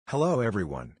Hello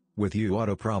everyone, with you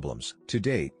Auto Problems. To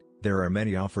date, there are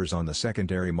many offers on the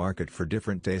secondary market for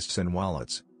different tastes and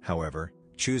wallets. However,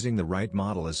 choosing the right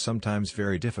model is sometimes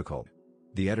very difficult.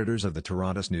 The editors of the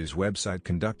Torontus News website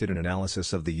conducted an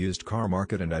analysis of the used car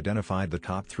market and identified the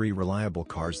top 3 reliable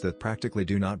cars that practically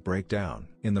do not break down.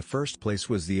 In the first place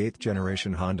was the 8th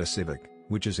generation Honda Civic,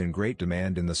 which is in great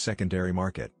demand in the secondary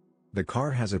market. The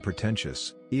car has a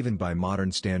pretentious, even by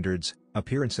modern standards,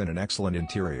 appearance and an excellent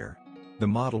interior. The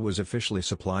model was officially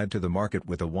supplied to the market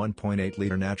with a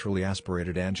 1.8-liter naturally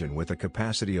aspirated engine with a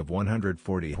capacity of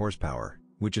 140 horsepower,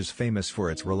 which is famous for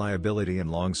its reliability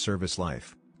and long service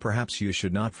life. Perhaps you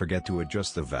should not forget to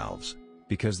adjust the valves,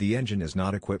 because the engine is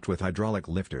not equipped with hydraulic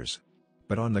lifters.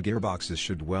 But on the gearboxes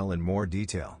should well in more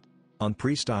detail. On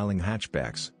pre-styling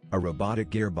hatchbacks, a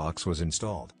robotic gearbox was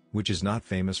installed, which is not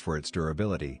famous for its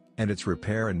durability, and its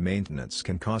repair and maintenance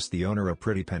can cost the owner a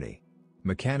pretty penny.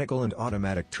 Mechanical and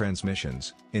automatic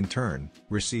transmissions, in turn,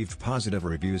 received positive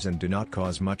reviews and do not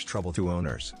cause much trouble to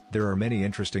owners. There are many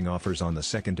interesting offers on the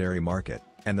secondary market,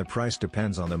 and the price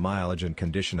depends on the mileage and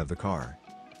condition of the car.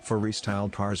 For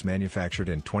restyled cars manufactured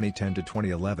in 2010 to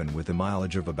 2011 with a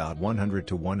mileage of about 100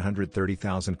 to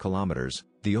 130,000 kilometers,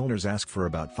 the owners ask for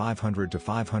about 500 to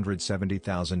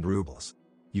 570,000 rubles.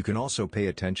 You can also pay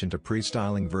attention to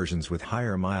pre-styling versions with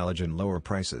higher mileage and lower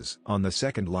prices. On the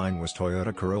second line was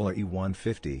Toyota Corolla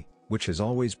E150, which has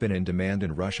always been in demand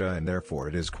in Russia and therefore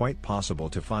it is quite possible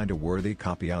to find a worthy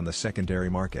copy on the secondary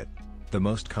market. The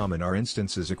most common are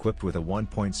instances equipped with a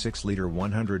 1.6-liter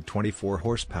 124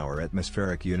 horsepower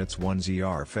atmospheric units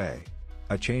 1ZR FE.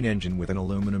 A chain engine with an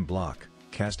aluminum block,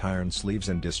 cast iron sleeves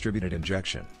and distributed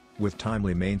injection, with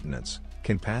timely maintenance,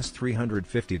 can pass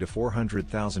 350 to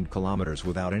 400,000 kilometers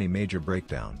without any major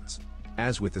breakdowns.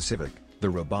 As with the Civic, the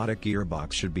robotic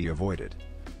gearbox should be avoided.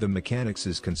 The mechanics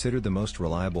is considered the most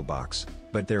reliable box,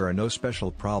 but there are no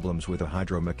special problems with a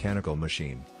hydromechanical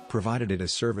machine, provided it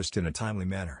is serviced in a timely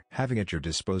manner. Having at your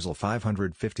disposal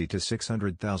 550 to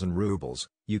 600,000 rubles,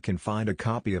 you can find a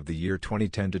copy of the year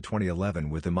 2010 to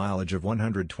 2011 with a mileage of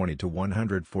 120 to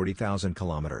 140,000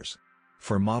 kilometers.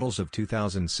 For models of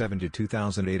 2007 to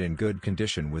 2008 in good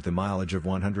condition with a mileage of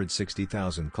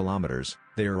 160,000 kilometers,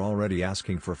 they are already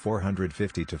asking for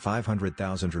 450 to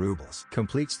 500,000 rubles.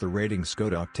 Completes the rating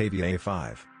Skoda Octavia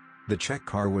A5. The Czech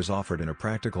car was offered in a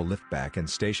practical liftback and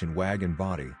station wagon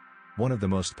body. One of the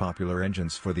most popular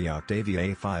engines for the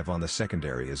Octavia A5 on the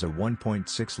secondary is a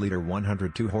 1.6-liter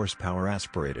 102 horsepower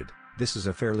aspirated. This is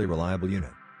a fairly reliable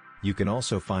unit. You can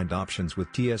also find options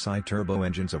with TSI turbo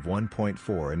engines of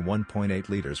 1.4 and 1.8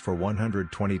 liters for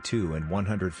 122 and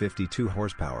 152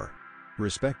 horsepower,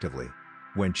 respectively.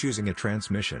 When choosing a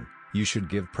transmission, you should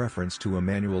give preference to a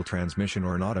manual transmission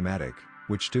or an automatic,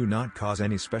 which do not cause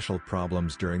any special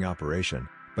problems during operation,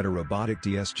 but a robotic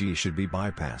DSG should be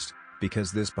bypassed,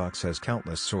 because this box has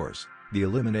countless sores, the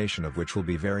elimination of which will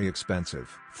be very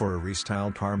expensive. For a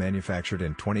restyled car manufactured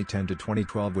in 2010 to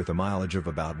 2012 with a mileage of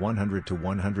about 100 to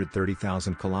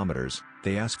 130,000 kilometers,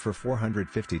 they ask for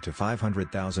 450 to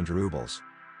 500,000 rubles.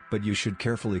 But you should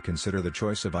carefully consider the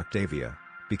choice of Octavia,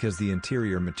 because the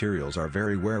interior materials are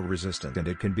very wear resistant and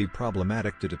it can be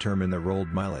problematic to determine the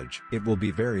rolled mileage. It will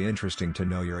be very interesting to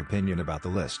know your opinion about the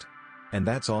list. And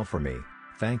that's all for me.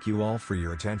 Thank you all for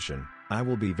your attention. I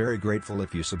will be very grateful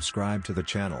if you subscribe to the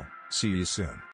channel. See you soon.